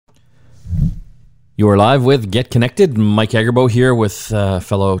You are live with Get Connected. Mike Agerbo here with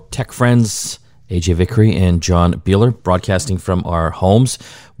fellow tech friends AJ Vickery and John Beeler, broadcasting from our homes.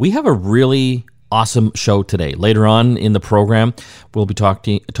 We have a really awesome show today. Later on in the program, we'll be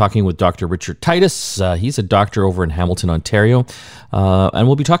talking with Dr. Richard Titus. He's a doctor over in Hamilton, Ontario, and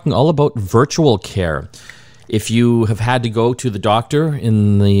we'll be talking all about virtual care. If you have had to go to the doctor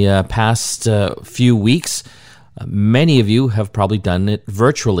in the past few weeks, many of you have probably done it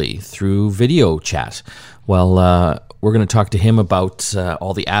virtually through video chat. Well, we're going to talk to him about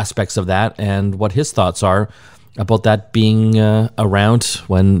all the aspects of that and what his thoughts are about that being around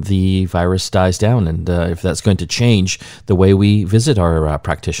when the virus dies down, and if that's going to change the way we visit our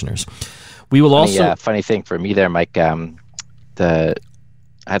practitioners. We will also... Funny thing for me there, Mike, I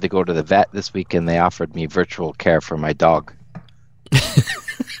had to go to the vet this week and they offered me virtual care for my dog.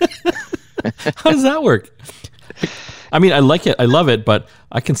 How does that work? I mean, I like it. I love it, but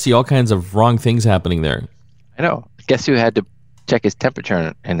I can see all kinds of wrong things happening there. I know. Guess who had to check his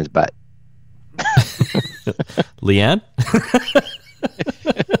temperature in his butt? Leanne?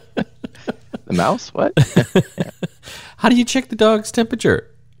 The mouse? What? How do you check the dog's temperature?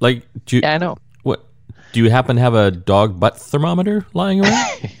 Like, I know. What? Do you happen to have a dog butt thermometer lying around?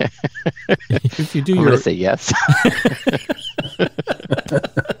 If you do, I'm going to say yes.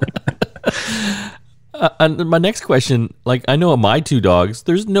 And my next question, like, I know my two dogs,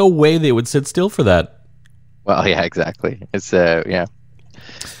 there's no way they would sit still for that. Well, yeah, exactly. It's, yeah.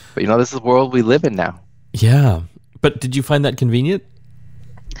 But, this is the world we live in now. Yeah. But did you find that convenient?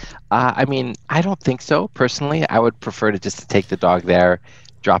 I mean, I don't think so. Personally, I would prefer to just take the dog there,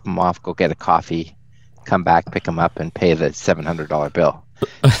 drop him off, go get a coffee, come back, pick him up, and pay the $700 bill.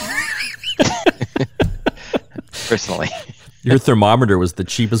 Personally. Your thermometer was the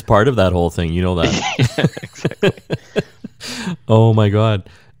cheapest part of that whole thing. You know that. Yeah, exactly. Oh, my God.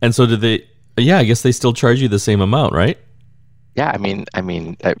 And so did they... Yeah, I guess they still charge you the same amount, right? Yeah, I mean,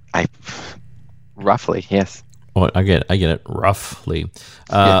 I roughly, yes. Oh, I get it, roughly.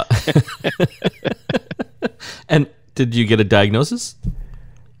 And did you get a diagnosis?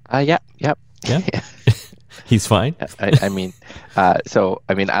 Yeah. He's fine.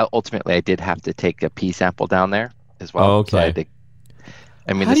 Ultimately, I did have to take a pee sample down there as well. Oh, okay.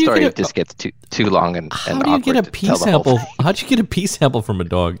 So the story just gets too long and how awkward. Do you get a pee sample? How'd you get a pee sample from a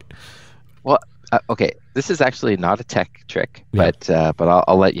dog? Well, okay, this is actually not a tech trick, but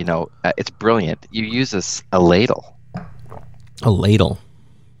I'll let you know. It's brilliant. You use a ladle. A ladle?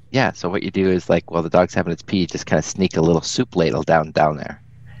 Yeah, so what you do is, like, while the dog's having its pee, you just kind of sneak a little soup ladle down there.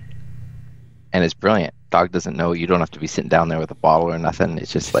 And it's brilliant. Dog doesn't know. You don't have to be sitting down there with a bottle or nothing.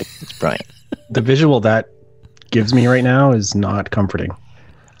 It's just like, it's brilliant. The visual that gives me right now is not comforting.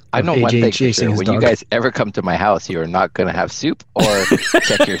 I know one thing for sure. When you guys ever come to my house, you are not going to have soup or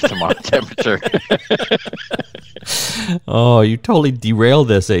check your temperature. Oh, you totally derailed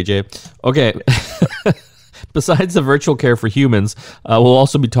this, AJ. Okay. Besides the virtual care for humans, we'll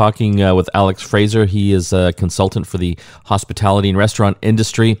also be talking with Alex Fraser. He is a consultant for the hospitality and restaurant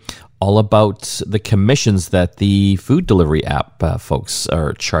industry, all about the commissions that the food delivery app folks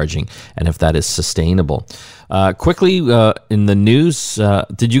are charging and if that is sustainable. Quickly, in the news,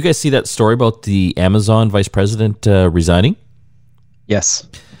 did you guys see that story about the Amazon vice president resigning? Yes.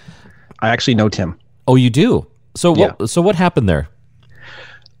 I actually know Tim. Oh, you do? So what happened there?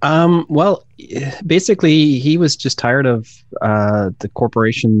 Well, basically, he was just tired of the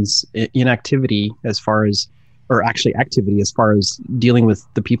corporation's inactivity activity as far as dealing with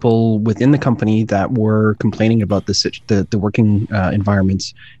the people within the company that were complaining about the working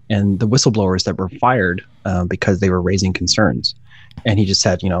environments and the whistleblowers that were fired because they were raising concerns. And he just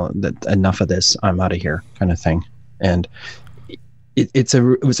said, that enough of this, I'm out of here, kind of thing. And it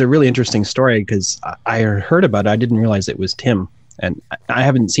was a really interesting story because I heard about it. I didn't realize it was Tim. And I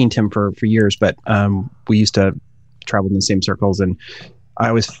haven't seen Tim for years, but we used to travel in the same circles, and I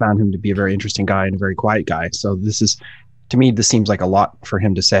always found him to be a very interesting guy and a very quiet guy. So this seems like a lot for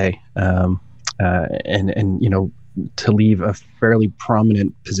him to say, and to leave a fairly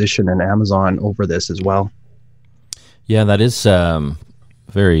prominent position in Amazon over this as well. Yeah, that is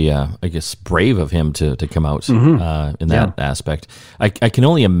very, I guess, brave of him to come out in that aspect. I can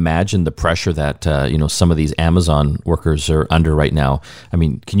only imagine the pressure that some of these Amazon workers are under right now. I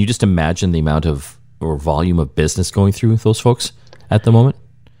mean, can you just imagine the amount of or volume of business going through those folks at the moment?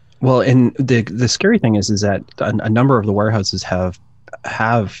 Well, and the scary thing is that a number of the warehouses have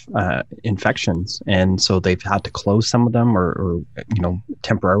infections, and so they've had to close some of them or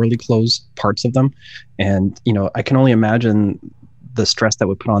temporarily close parts of them. And I can only imagine the stress that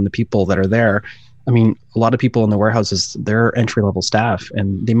would put on the people that are there. I mean, a lot of people in the warehouses, they're entry level staff,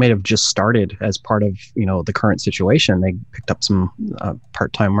 and they might have just started as part of, the current situation. They picked up some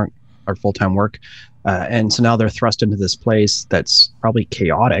part-time work or full-time work. And so now they're thrust into this place that's probably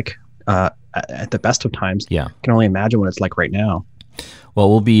chaotic at the best of times. Yeah. I can only imagine what it's like right now. Well,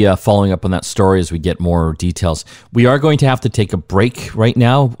 we'll be following up on that story as we get more details. We are going to have to take a break right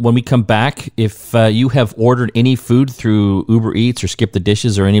now. When we come back, if you have ordered any food through Uber Eats or Skip the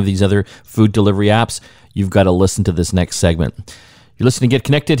Dishes or any of these other food delivery apps, you've got to listen to this next segment. You're listening to Get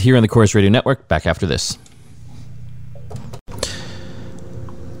Connected here on the Corus Radio Network. Back after this.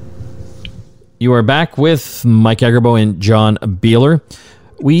 You are back with Mike Agerbo and John Beeler.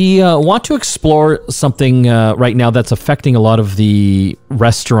 We want to explore something right now that's affecting a lot of the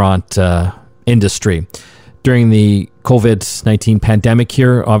restaurant industry. During the COVID-19 pandemic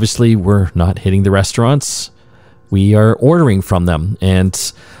here, obviously, we're not hitting the restaurants. We are ordering from them. And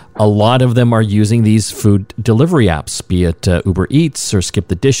a lot of them are using these food delivery apps, be it Uber Eats or Skip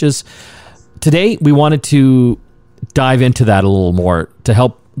the Dishes. Today, we wanted to dive into that a little more to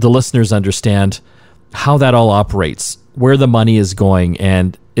help the listeners understand how that all operates, where the money is going,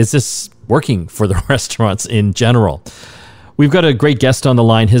 and is this working for the restaurants in general? We've got a great guest on the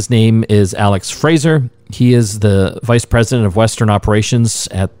line. His name is Alex Fraser. He is the Vice President of Western Operations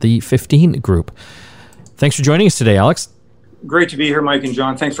at the 15 Group. Thanks for joining us today, Alex. Great to be here, Mike and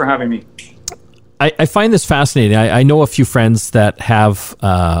John. Thanks for having me. I find this fascinating. I know a few friends that have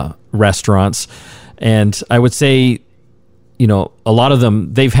restaurants, and I would say, a lot of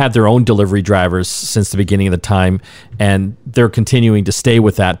them, they've had their own delivery drivers since the beginning of the time, and they're continuing to stay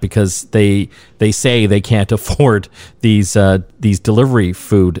with that because they say they can't afford these delivery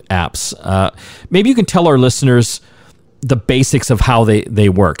food apps. Maybe you can tell our listeners the basics of how they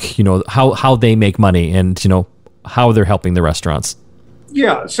work, how they make money, and how they're helping the restaurants.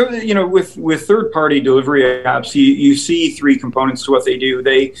 Yeah, so with third-party delivery apps, you see three components to what they do.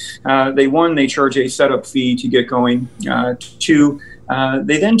 They charge a setup fee to get going. Two,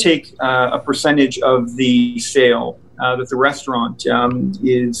 they then take a percentage of the sale that the restaurant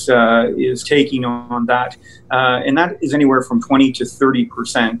is taking on that, and that is anywhere from 20 to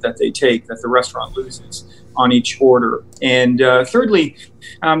 30% that they take that the restaurant loses on each order. And thirdly,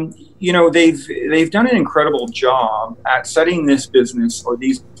 they've done an incredible job at setting this business or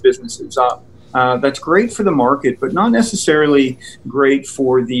these businesses up. That's great for the market, but not necessarily great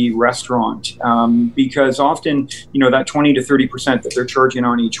for the restaurant, because often, that 20 to 30% that they're charging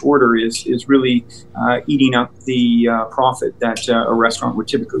on each order is really eating up the profit that a restaurant would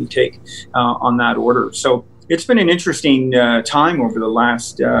typically take on that order. So it's been an interesting time over the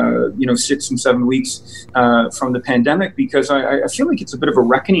last 6 and 7 weeks from the pandemic, because I feel like it's a bit of a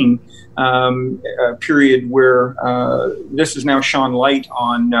reckoning period where this has now shone light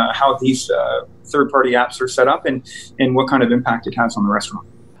on how these third-party apps are set up and what kind of impact it has on the restaurant.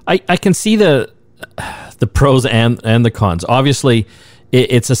 I can see the pros and the cons. Obviously,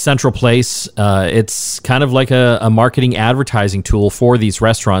 it's a central place. It's kind of like a marketing advertising tool for these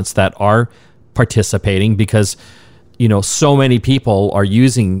restaurants that are participating, because so many people are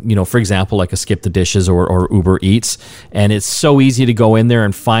using, for example, like a Skip the Dishes or Uber Eats, and it's so easy to go in there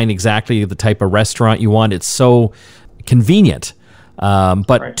and find exactly the type of restaurant you want. It's so convenient. But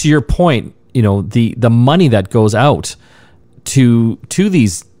right. To your point, the money that goes out to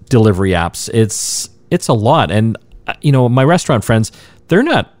these delivery apps, it's a lot. And my restaurant friends,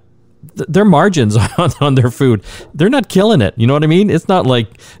 their margins on their food, they're not killing it. You know what I mean? It's not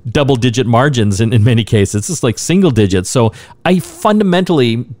like double-digit margins in many cases. It's just like single digits. So I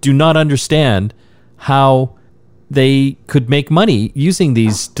fundamentally do not understand how they could make money using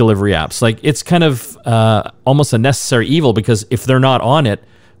these delivery apps. Like, it's kind of almost a necessary evil, because if they're not on it,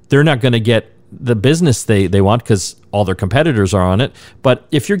 they're not going to get the business they want, because all their competitors are on it. But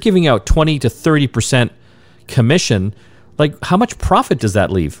if you're giving out 20 to 30% commission, like, how much profit does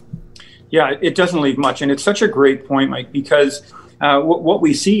that leave? Yeah, it doesn't leave much. And it's such a great point, Mike, because what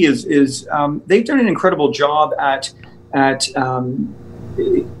we see is they've done an incredible job at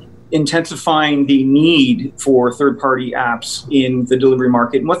intensifying the need for third-party apps in the delivery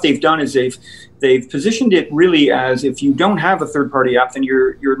market. And what they've done is they've positioned it really as, if you don't have a third-party app, then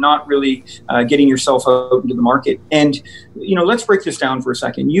you're not really getting yourself out into the market. And let's break this down for a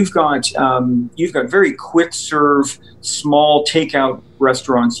second. You've got very quick serve, small takeout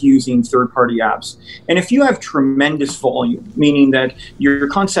restaurants using third-party apps. And if you have tremendous volume, meaning that your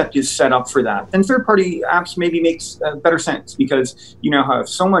concept is set up for that, then third-party apps maybe makes better sense, because you now have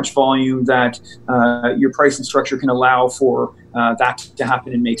so much volume that your pricing structure can allow for that to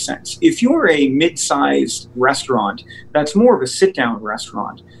happen and make sense. If you're a mid-sized restaurant that's more of a sit-down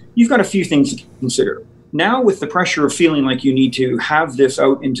restaurant, you've got a few things to consider. Now, with the pressure of feeling like you need to have this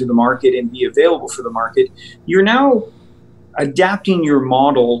out into the market and be available for the market, you're now adapting your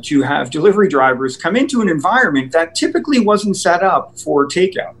model to have delivery drivers come into an environment that typically wasn't set up for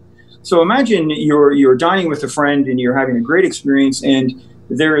takeout. So imagine you're dining with a friend and you're having a great experience, and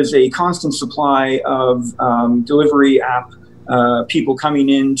there is a constant supply of delivery app people coming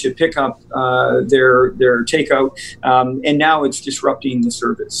in to pick up their takeout, and now it's disrupting the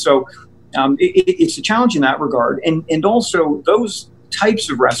service. So it's a challenge in that regard. And also those types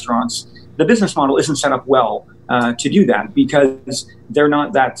of restaurants, the business model isn't set up well to do that, because they're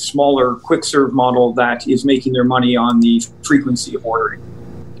not that smaller quick serve model that is making their money on the frequency of ordering.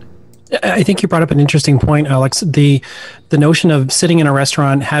 I think you brought up an interesting point, Alex. The notion of sitting in a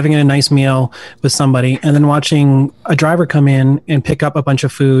restaurant, having a nice meal with somebody, and then watching a driver come in and pick up a bunch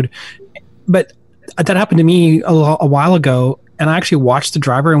of food. But that happened to me a while ago, and I actually watched the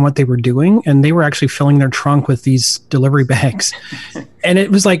driver and what they were doing, and they were actually filling their trunk with these delivery bags. And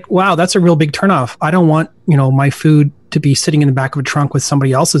it was like, wow, that's a real big turnoff. I don't want, my food to be sitting in the back of a trunk with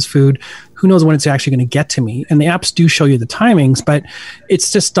somebody else's food. Who knows when it's actually going to get to me? And the apps do show you the timings, but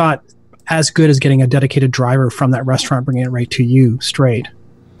it's just not as good as getting a dedicated driver from that restaurant bringing it right to you straight.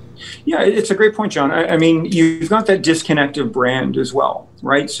 Yeah, it's a great point, John. I mean, you've got that disconnect of brand as well,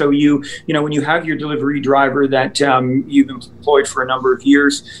 right? So when you have your delivery driver that you've employed for a number of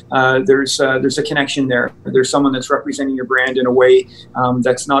years, there's a connection there. There's someone that's representing your brand in a way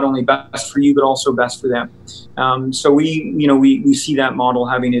that's not only best for you but also best for them. So we see that model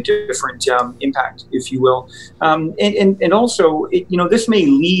having a different impact, if you will, and also this may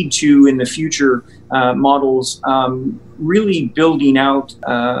lead to, in the future, models really building out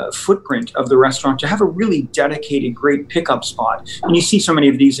footprint of the restaurant to have a really dedicated, great pickup spot. And you see so many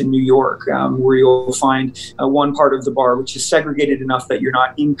of these in New York, where you'll find one part of the bar which is segregated enough that you're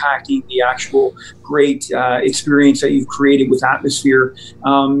not impacting the actual great experience that you've created with atmosphere.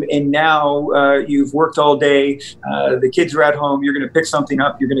 And now you've worked all day, the kids are at home, you're going to pick something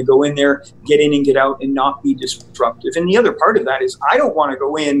up, you're going to go in there, get in and get out and not be disruptive. And the other part of that is I don't want to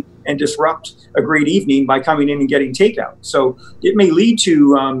go in and disrupt a great evening by coming in and getting takeout. So it may lead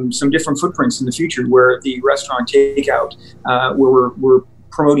to some different footprints in the future where the restaurant takeout, where we're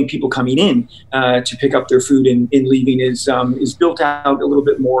promoting people coming in to pick up their food and leaving, is built out a little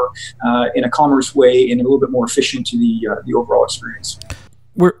bit more in a commerce way and a little bit more efficient to the overall experience.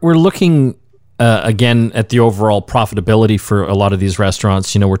 We're looking again at the overall profitability for a lot of these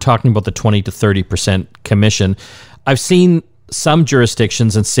restaurants. We're talking about the 20 to 30% commission. I've seen some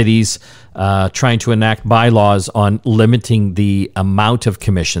jurisdictions and cities trying to enact bylaws on limiting the amount of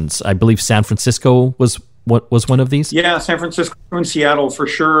commissions. I believe San Francisco was one of these. Yeah, San Francisco and Seattle for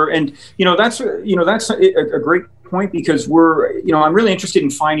sure. And that's a great point, because I'm really interested in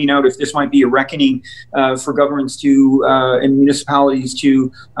finding out if this might be a reckoning for governments to and municipalities to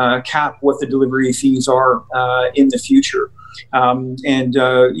cap what the delivery fees are in the future. And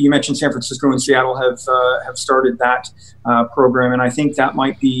you mentioned San Francisco and Seattle have started that program, and I think that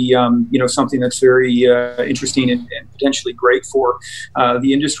might be something that's very interesting and potentially great for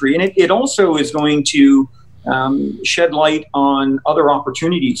the industry. And it also is going to shed light on other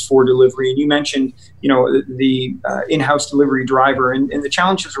opportunities for delivery. And you mentioned the in-house delivery driver, and the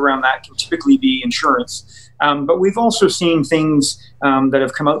challenges around that can typically be insurance. But we've also seen things that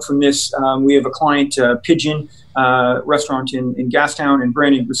have come out from this. We have a client, Pigeon restaurant in Gastown, and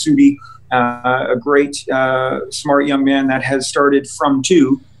Brandon Grasuti, a great, smart young man that has started from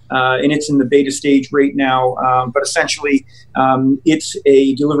two, and it's in the beta stage right now. But essentially, it's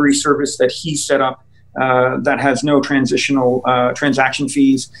a delivery service that he set up that has no transaction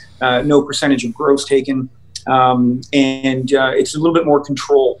fees, no percentage of gross taken. And it's a little bit more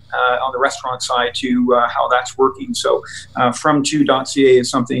control on the restaurant side to how that's working. So from2.ca is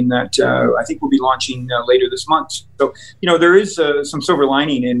something that I think we'll be launching later this month. So, there is some silver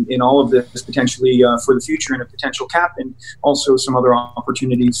lining in all of this potentially for the future, and a potential cap, and also some other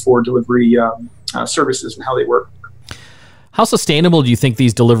opportunities for delivery services and how they work. How sustainable do you think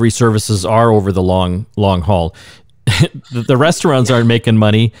these delivery services are over the long haul? The restaurants aren't making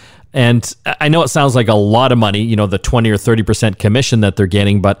money. And I know it sounds like a lot of money, the 20 or 30% commission that they're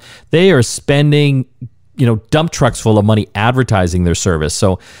getting, but they are spending, dump trucks full of money advertising their service.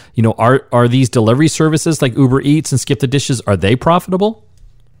 So, are these delivery services like Uber Eats and Skip the Dishes, are they profitable?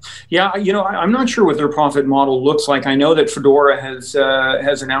 Yeah, I'm not sure what their profit model looks like. I know that Foodora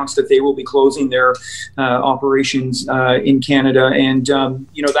has announced that they will be closing their operations in Canada, and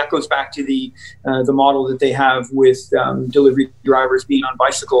that goes back to the model that they have with delivery drivers being on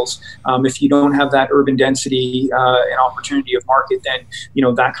bicycles. If you don't have that urban density and opportunity of market, then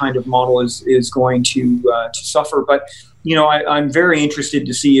that kind of model is going to suffer. But I'm very interested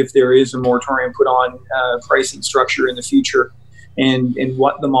to see if there is a moratorium put on pricing structure in the future, and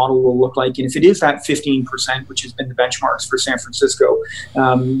what the model will look like. And if it is that 15%, which has been the benchmarks for San Francisco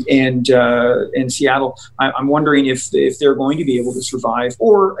and Seattle, I'm wondering if they're going to be able to survive,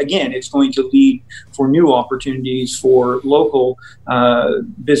 or again, it's going to lead for new opportunities for local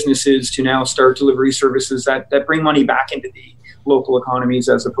businesses to now start delivery services that bring money back into the local economies,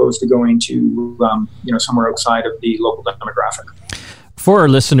 as opposed to going to somewhere outside of the local demographic. For our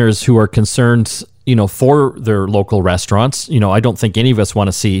listeners who are concerned, for their local restaurants, I don't think any of us want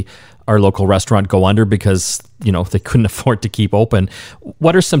to see our local restaurant go under because, they couldn't afford to keep open.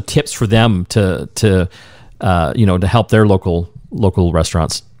 What are some tips for them to help their local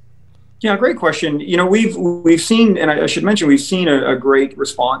restaurants? Yeah, great question. We've seen, and I should mention, we've seen a great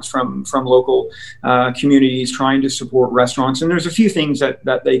response from local communities trying to support restaurants. And there's a few things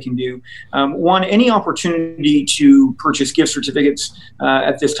that they can do. One, any opportunity to purchase gift certificates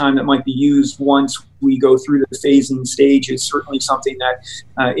at this time that might be used once we go through the phasing stage is certainly something that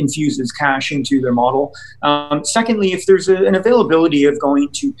infuses cash into their model. Secondly, if there's an availability of going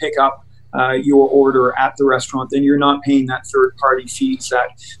to pick up your order at the restaurant, then you're not paying that third-party fees.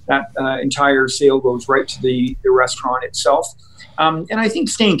 That entire sale goes right to the restaurant itself. And I think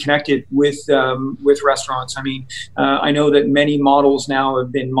staying connected with restaurants. I mean, I know that many models now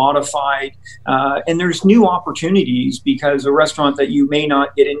have been modified, and there's new opportunities because a restaurant that you may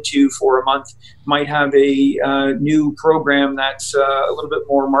not get into for a month might have a new program that's a little bit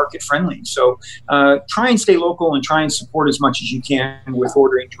more market friendly. So try and stay local and try and support as much as you can with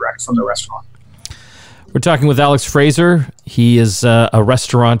ordering direct from the restaurant. We're talking with Alex Fraser. He is a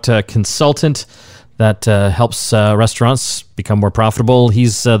restaurant consultant that helps restaurants become more profitable.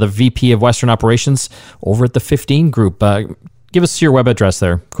 He's the VP of Western Operations over at the 15 Group. Give us your web address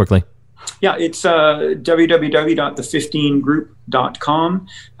there quickly. Yeah, it's www.the15group.com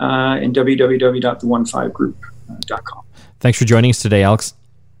and www.the15group.com. Thanks for joining us today, Alex.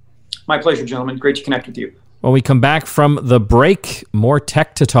 My pleasure, gentlemen. Great to connect with you. When we come back from the break, more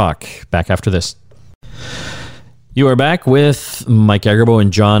tech to talk. Back after this. You are back with Mike Agerbo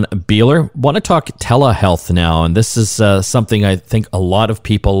and John Beeler. Want to talk telehealth now, and this is something I think a lot of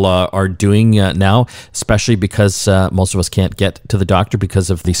people are doing now, especially because most of us can't get to the doctor because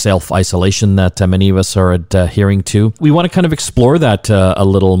of the self-isolation that many of us are adhering to. We want to kind of explore that a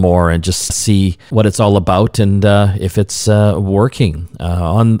little more and just see what it's all about and if it's working.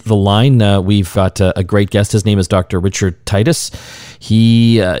 On the line, we've got a great guest. His name is Dr. Richard Titus.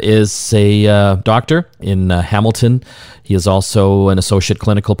 He is a doctor in Hamilton. He is also an associate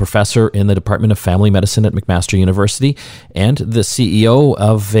clinical professor in the Department of Family Medicine at McMaster University and the CEO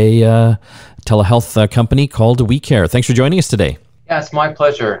of a telehealth company called WeCare. Thanks for joining us today. Yeah, it's my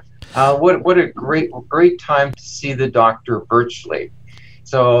pleasure. What a great time to see the doctor virtually.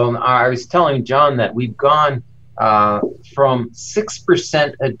 So I was telling John that we've gone from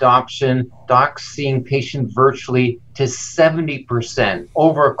 6% adoption, docs seeing patients virtually, to 70%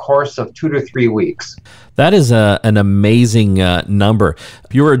 over a course of 2 to 3 weeks. That is an amazing number.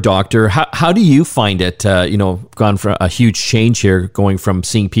 You're a doctor. How do you find it, gone from a huge change here, going from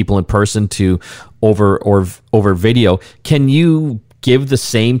seeing people in person to over video? Can you give the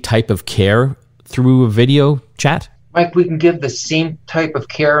same type of care through a video chat? Mike, we can give the same type of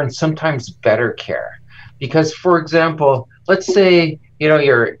care and sometimes better care. Because, for example, let's say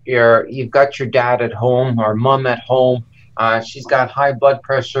you've got your dad at home or mom at home. She's got high blood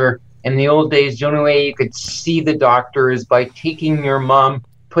pressure. In the old days, the only way you could see the doctor is by taking your mom,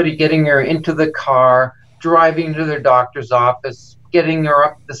 getting her into the car, driving to their doctor's office, getting her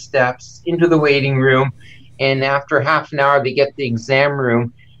up the steps into the waiting room, and after half an hour, they get the exam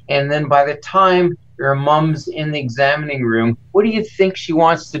room. And then by the time your mom's in the examining room, what do you think she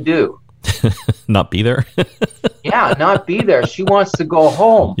wants to do? Not be there. Yeah, not be there. She wants to go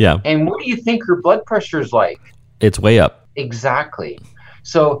home. Yeah. And what do you think her blood pressure is like? It's way up. Exactly.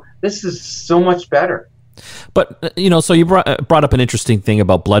 So this is so much better. But, so you brought up an interesting thing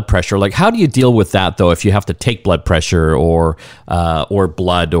about blood pressure. Like, how do you deal with that, though, if you have to take blood pressure or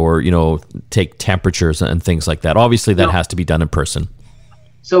blood or, take temperatures and things like that? Obviously, that has to be done in person.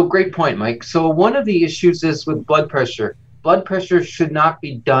 So great point, Mike. So one of the issues is with blood pressure. Blood pressure should not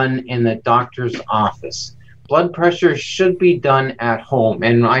be done in the doctor's office. blood pressure should be done at home.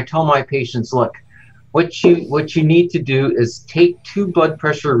 And I tell my patients, look, what you need to do is take 2 blood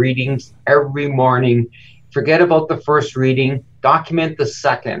pressure readings every morning. Forget about the first reading, document the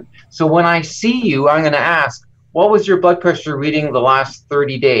second. So when I see you, I'm going to ask, what was your blood pressure reading the last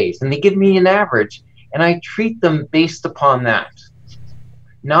 30 days? And they give me an average, and I treat them based upon that,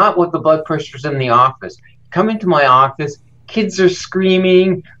 not what the blood pressure's in the office. Come into my office, kids are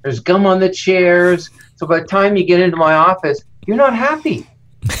screaming, there's gum on the chairs. So by the time you get into my office, you're not happy.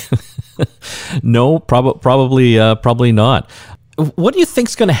 No, probably not. What do you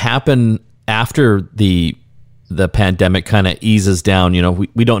think's going to happen after the pandemic kind of eases down? You know,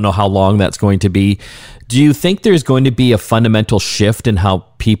 we don't know how long that's going to be. Do you think there's going to be a fundamental shift in how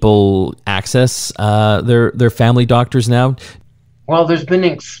people access their family doctors now? Well, there's been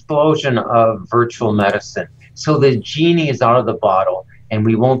an explosion of virtual medicine. So the genie is out of the bottle, and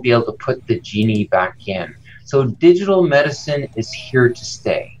we won't be able to put the genie back in. So digital medicine is here to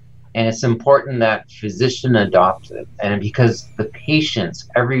stay. And it's important that physician adopt it. And because the patients,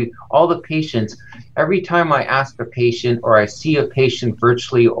 every time I ask a patient or I see a patient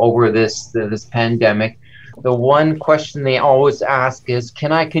virtually over this pandemic, the one question they always ask is,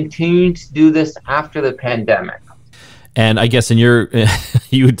 can I continue to do this after the pandemic? And I guess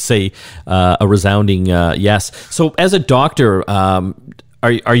you would say a resounding yes. So as a doctor,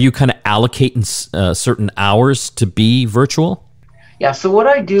 are you kind of allocating certain hours to be virtual? Yeah, so what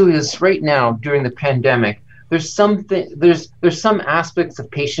I do is right now during the pandemic, there's some aspects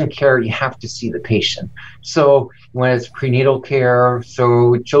of patient care you have to see the patient. So when it's prenatal care,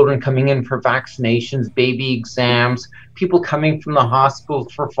 so children coming in for vaccinations, baby exams, people coming from the hospital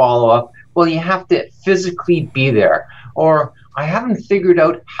for follow-up, well, you have to physically be there. Or I haven't figured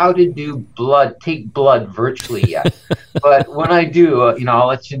out how to take blood virtually yet. But when I do, I'll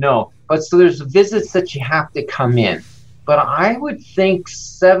let you know. But so there's visits that you have to come in. But I would think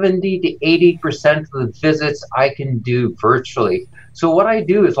 70 to 80% of the visits I can do virtually. So what I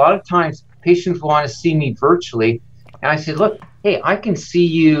do is a lot of times patients want to see me virtually. And I say, look, hey, I can see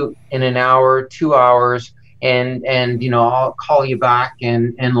you in an hour, 2 hours, and I'll call you back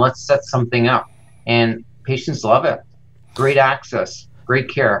and let's set something up. And patients love it. Great access, great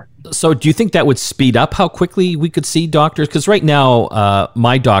care. So do you think that would speed up how quickly we could see doctors? Because right now,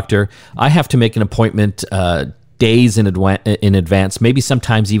 my doctor, I have to make an appointment days in advance, maybe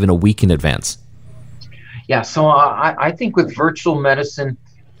sometimes even a week in advance. Yeah, so I think with virtual medicine,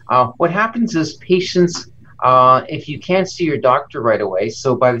 what happens is patients, if you can't see your doctor right away,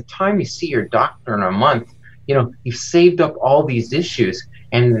 so by the time you see your doctor in a month, you've saved up all these issues,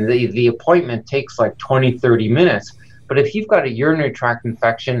 and the appointment takes like 20, 30 minutes. But if you've got a urinary tract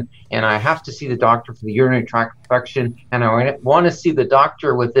infection and I have to see the doctor for the urinary tract infection, and I want to see the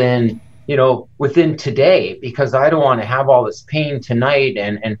doctor within today, because I don't want to have all this pain tonight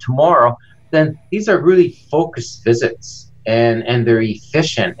and tomorrow, then these are really focused visits and they're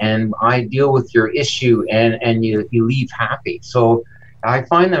efficient, and I deal with your issue and you leave happy. So I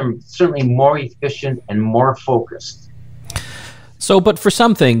find them certainly more efficient and more focused. So, but for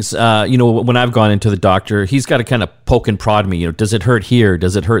some things, when I've gone into the doctor, he's got to kind of poke and prod me. Does it hurt here?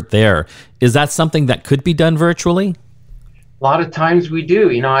 Does it hurt there? Is that something that could be done virtually? A lot of times we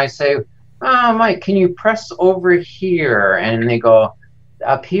do. I say, Mike, can you press over here? And they go,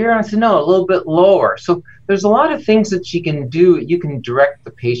 up here? And I said, no, a little bit lower. So there's a lot of things that you can do, you can direct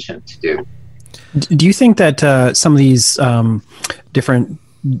the patient to do. Do you think that some of these different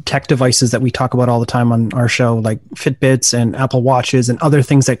tech devices that we talk about all the time on our show, like Fitbits and Apple Watches and other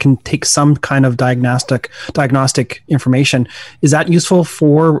things that can take some kind of diagnostic information, is that useful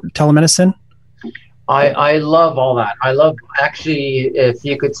for telemedicine? I love all that. I love, actually, if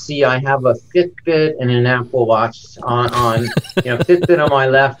you could see, I have a Fitbit and an Apple Watch on Fitbit on my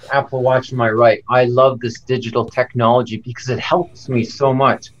left, Apple Watch on my right. I love this digital technology because it helps me so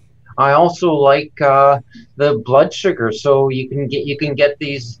much. I also like the blood sugar, so you can get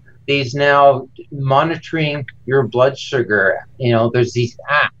these now monitoring your blood sugar. There's these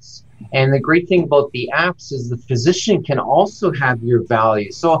apps, and the great thing about the apps is the physician can also have your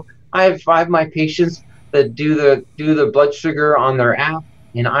value. So I have my patients that do the blood sugar on their app,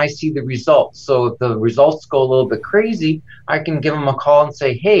 and I see the results. So if the results go a little bit crazy, I can give them a call and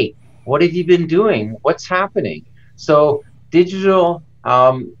say, hey, what have you been doing? What's happening? So digital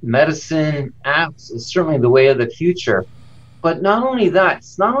medicine apps is certainly the way of the future. But not only that,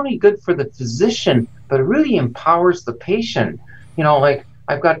 it's not only good for the physician, but it really empowers the patient. Like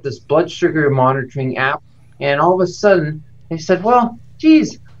I've got this blood sugar monitoring app, and all of a sudden they said, well,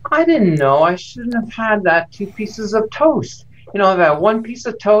 geez, I didn't know I shouldn't have had that 2 pieces of toast. I've had 1 piece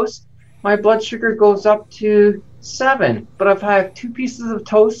of toast, my blood sugar goes up to 7, but if I have 2 pieces of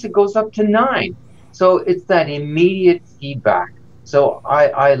toast, it goes up to 9. So it's that immediate feedback. So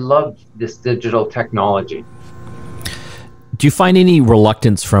I love this digital technology. Do you find any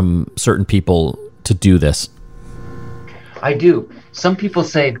reluctance from certain people to do this? I do. Some people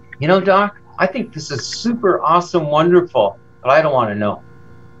say, Doc, I think this is super awesome, wonderful, but I don't want to know.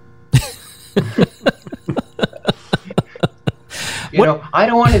 I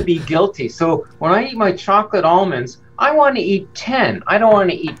don't want to be guilty. So when I eat my chocolate almonds, I want to eat 10. I don't want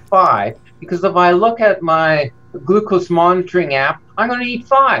to eat 5, because if I look at my glucose monitoring app, I'm going to eat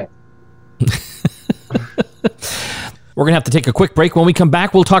 5. We're going to have to take a quick break. When we come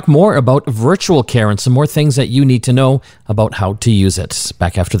back, we'll talk more about virtual care and some more things that you need to know about how to use it.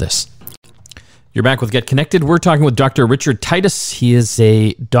 Back after this. You're back with Get Connected. We're talking with Dr. Richard Titus. He is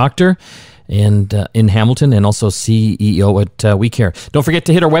a doctor and in Hamilton, and also CEO at WeCare. Don't forget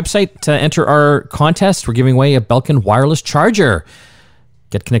to hit our website to enter our contest. We're giving away a Belkin wireless charger.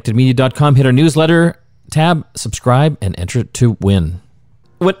 GetConnectedMedia.com. Hit our newsletter tab, subscribe, and enter to win.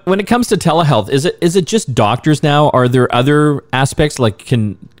 When it comes to telehealth, is it just doctors now? Are there other aspects, like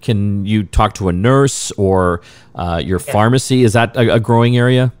can you talk to a nurse or your pharmacy? Is that a growing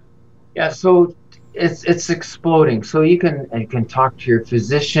area? Yeah, so it's exploding. So you can talk to your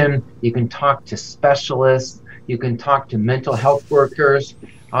physician, you can talk to specialists, you can talk to mental health workers.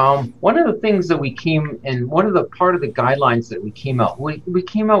 One of the things that one of the part of the guidelines that we came out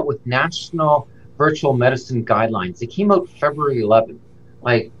with national virtual medicine guidelines. It came out February 11th,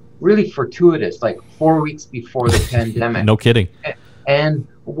 like really fortuitous, like 4 weeks before the pandemic. No kidding. And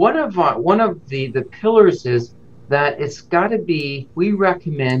one of the pillars is that it's got to be, we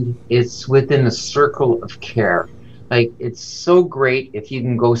recommend it's within a circle of care. Like, it's so great if you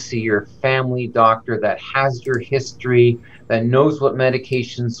can go see your family doctor that has your history, that knows what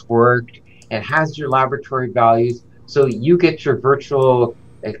medications worked, and has your laboratory values. So you get your virtual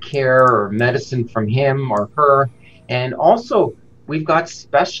care or medicine from him or her. And also, we've got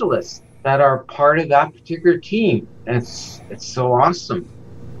specialists that are part of that particular team. And it's so awesome.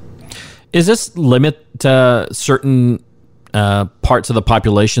 Is this limit certain parts of the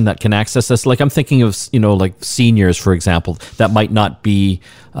population that can access this? Like, I'm thinking of, like seniors, for example, that might not be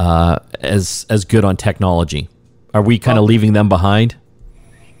as good on technology. Are we kind of leaving them behind?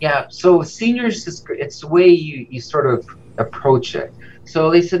 Yeah, so seniors, it's the way you sort of approach it.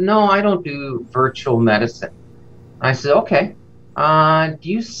 So they said, no, I don't do virtual medicine. I said, okay. Do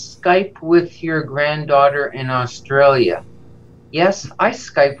you Skype with your granddaughter in Australia? Yes, I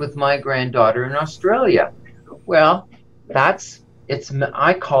Skype with my granddaughter in Australia. Well,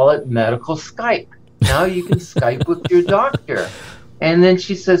 I call it medical Skype. Now you can Skype with your doctor. And then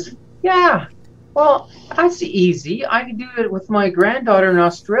she says, yeah, well, that's easy. I can do it with my granddaughter in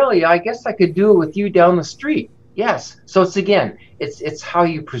Australia. I guess I could do it with you down the street. Yes. So it's how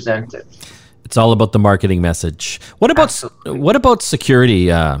you present it. It's all about the marketing message. What about security?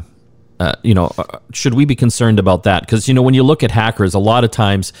 Should we be concerned about that? Because, when you look at hackers, a lot of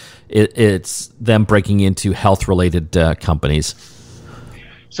times it's them breaking into health-related companies.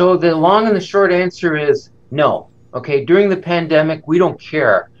 So the long and the short answer is no. Okay, during the pandemic, we don't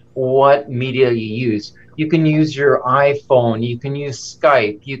care what media you use. You can use your iPhone, you can use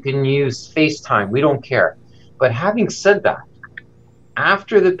Skype, you can use FaceTime. We don't care. But having said that,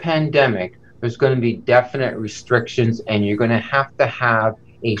 after the pandemic, there's going to be definite restrictions, and you're going to have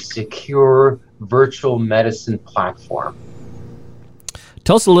a secure virtual medicine platform.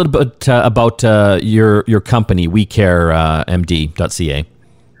 Tell us a little bit about your company, WeCareMD.ca.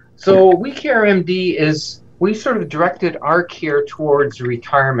 So WeCareMD we sort of directed our care towards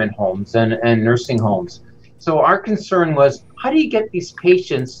retirement homes and nursing homes. So our concern was, how do you get these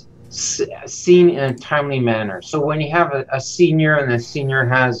patients seen in a timely manner? So when you have a senior and the senior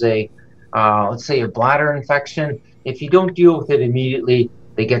has let's say a bladder infection, if you don't deal with it immediately,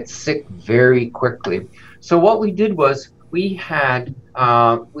 they get sick very quickly. So what we did was we had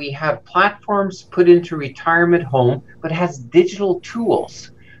platforms put into retirement home, but has digital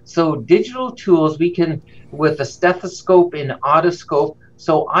tools. So digital tools, we can, with a stethoscope and otoscope,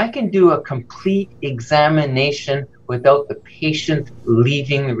 so I can do a complete examination without the patient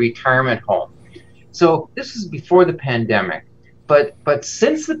leaving the retirement home. So this is before the pandemic. But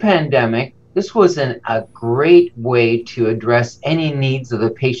since the pandemic, this was a great way to address any needs of the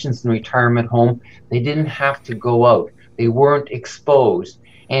patients in retirement home. They didn't have to go out. They weren't exposed.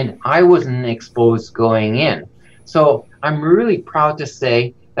 And I wasn't exposed going in. So I'm really proud to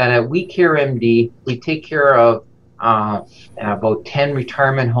say that at WeCareMD, we take care of about 10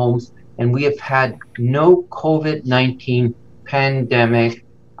 retirement homes, and we have had no COVID-19 pandemic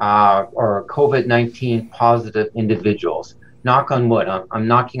or COVID-19 positive individuals. Knock on wood. I'm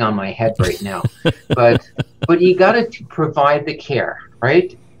knocking on my head right now. but you got to provide the care,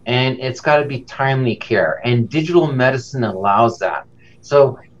 right? And it's got to be timely care. And digital medicine allows that.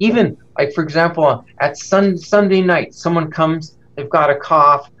 So even like, for example, at Sunday night, someone comes, they've got a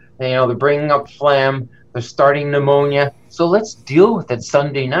cough, they're bringing up phlegm, they're starting pneumonia. So let's deal with it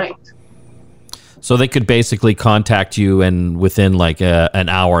Sunday night. So they could basically contact you, and within like an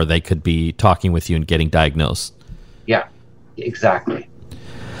hour, they could be talking with you and getting diagnosed. Yeah, exactly.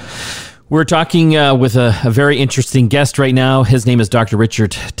 We're talking with a very interesting guest right now. His name is Dr.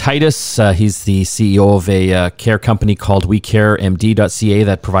 Richard Titus. He's the CEO of a care company called WeCareMD.ca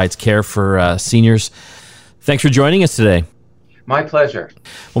that provides care for seniors. Thanks for joining us today. My pleasure.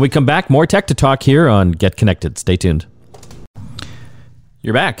 When we come back, more tech to talk here on Get Connected. Stay tuned.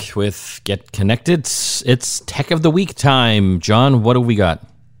 You're back with Get Connected. It's Tech of the Week time. John, what have we got?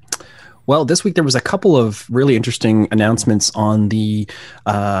 Well, this week there was a couple of really interesting announcements on the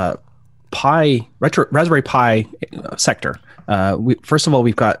Raspberry Pi sector. First of all,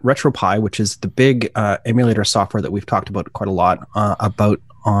 we've got RetroPie, which is the big emulator software that we've talked about quite a lot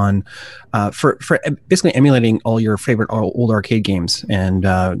for basically emulating all your favorite old arcade games and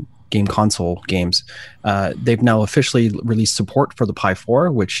game console games. They've now officially released support for the Pi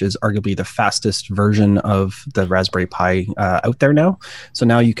 4, which is arguably the fastest version of the Raspberry Pi out there now. So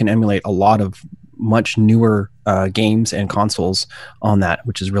now you can emulate a lot of much newer games and consoles on that,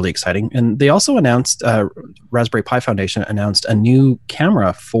 which is really exciting. And they also announced, Raspberry Pi Foundation announced a new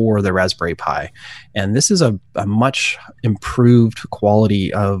camera for the Raspberry Pi. And this is a much improved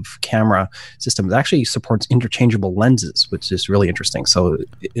quality of camera system that actually supports interchangeable lenses, which is really interesting. So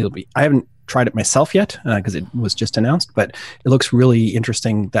I haven't tried it myself yet because it was just announced, but it looks really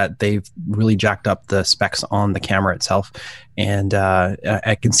interesting that they've really jacked up the specs on the camera itself. And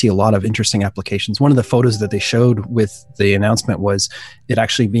I can see a lot of interesting applications. One of the photos that they showed with the announcement was it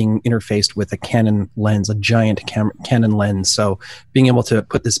actually being interfaced with a Canon lens, a giant Canon lens. So being able to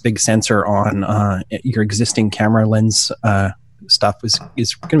put this big sensor on your existing camera lens stuff is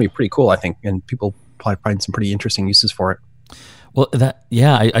going to be pretty cool, I think. And people probably find some pretty interesting uses for it. Well,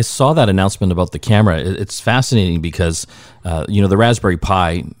 I saw that announcement about the camera. It's fascinating because, the Raspberry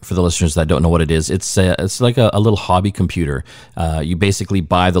Pi, for the listeners that don't know what it is, it's like a little hobby computer. You basically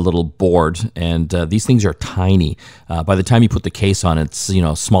buy the little board, and these things are tiny. By the time you put the case on, it's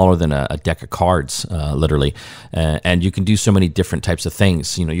smaller than a deck of cards, literally. And you can do so many different types of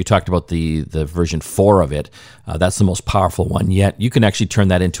things. You talked about the version 4 of it. That's the most powerful one yet. You can actually turn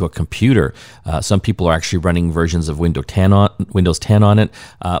that into a computer. Some people are actually running versions of Windows 10 on it.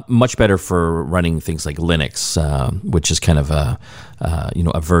 Much better for running things like Linux, which is kind of a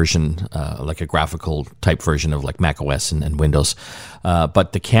version, like a graphical type version of like Mac OS and Windows.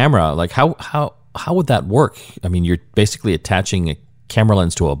 But the camera, like how would that work? I mean, you're basically attaching a camera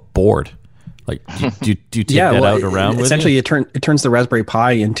lens to a board. Like, do you take that out around with essentially you? it turns the Raspberry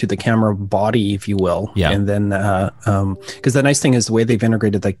Pi into the camera body, if you will. Yeah. And then because the nice thing is the way they've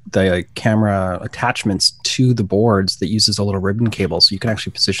integrated the camera attachments to the boards that uses a little ribbon cable, so you can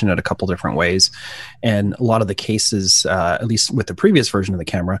actually position it a couple different ways. And a lot of the cases, at least with the previous version of the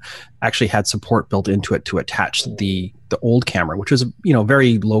camera, actually had support built into it to attach the old camera, which was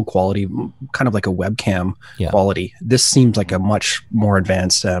very low quality, kind of like a webcam quality. This seems like a much more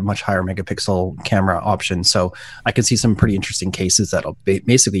advanced, much higher megapixel camera option. So I can see some pretty interesting cases that'll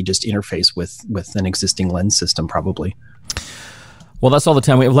basically just interface with an existing lens system, probably. Well, that's all the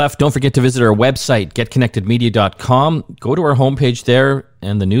time we have left. Don't forget to visit our website, getconnectedmedia.com. Go to our homepage there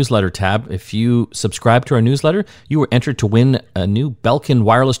and the newsletter tab. If you subscribe to our newsletter, you were entered to win a new Belkin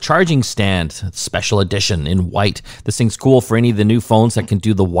wireless charging stand, special edition in white. This thing's cool for any of the new phones that can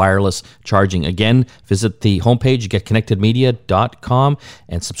do the wireless charging. Again, visit the homepage, getconnectedmedia.com,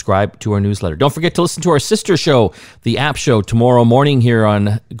 and subscribe to our newsletter. Don't forget to listen to our sister show, The App Show, tomorrow morning here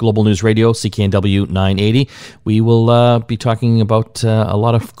on Global News Radio, CKNW 980. We will be talking about a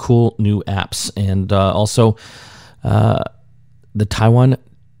lot of cool new apps and also the Taiwan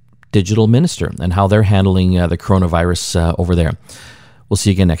digital minister and how they're handling the coronavirus over there. We'll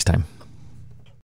see you again next time.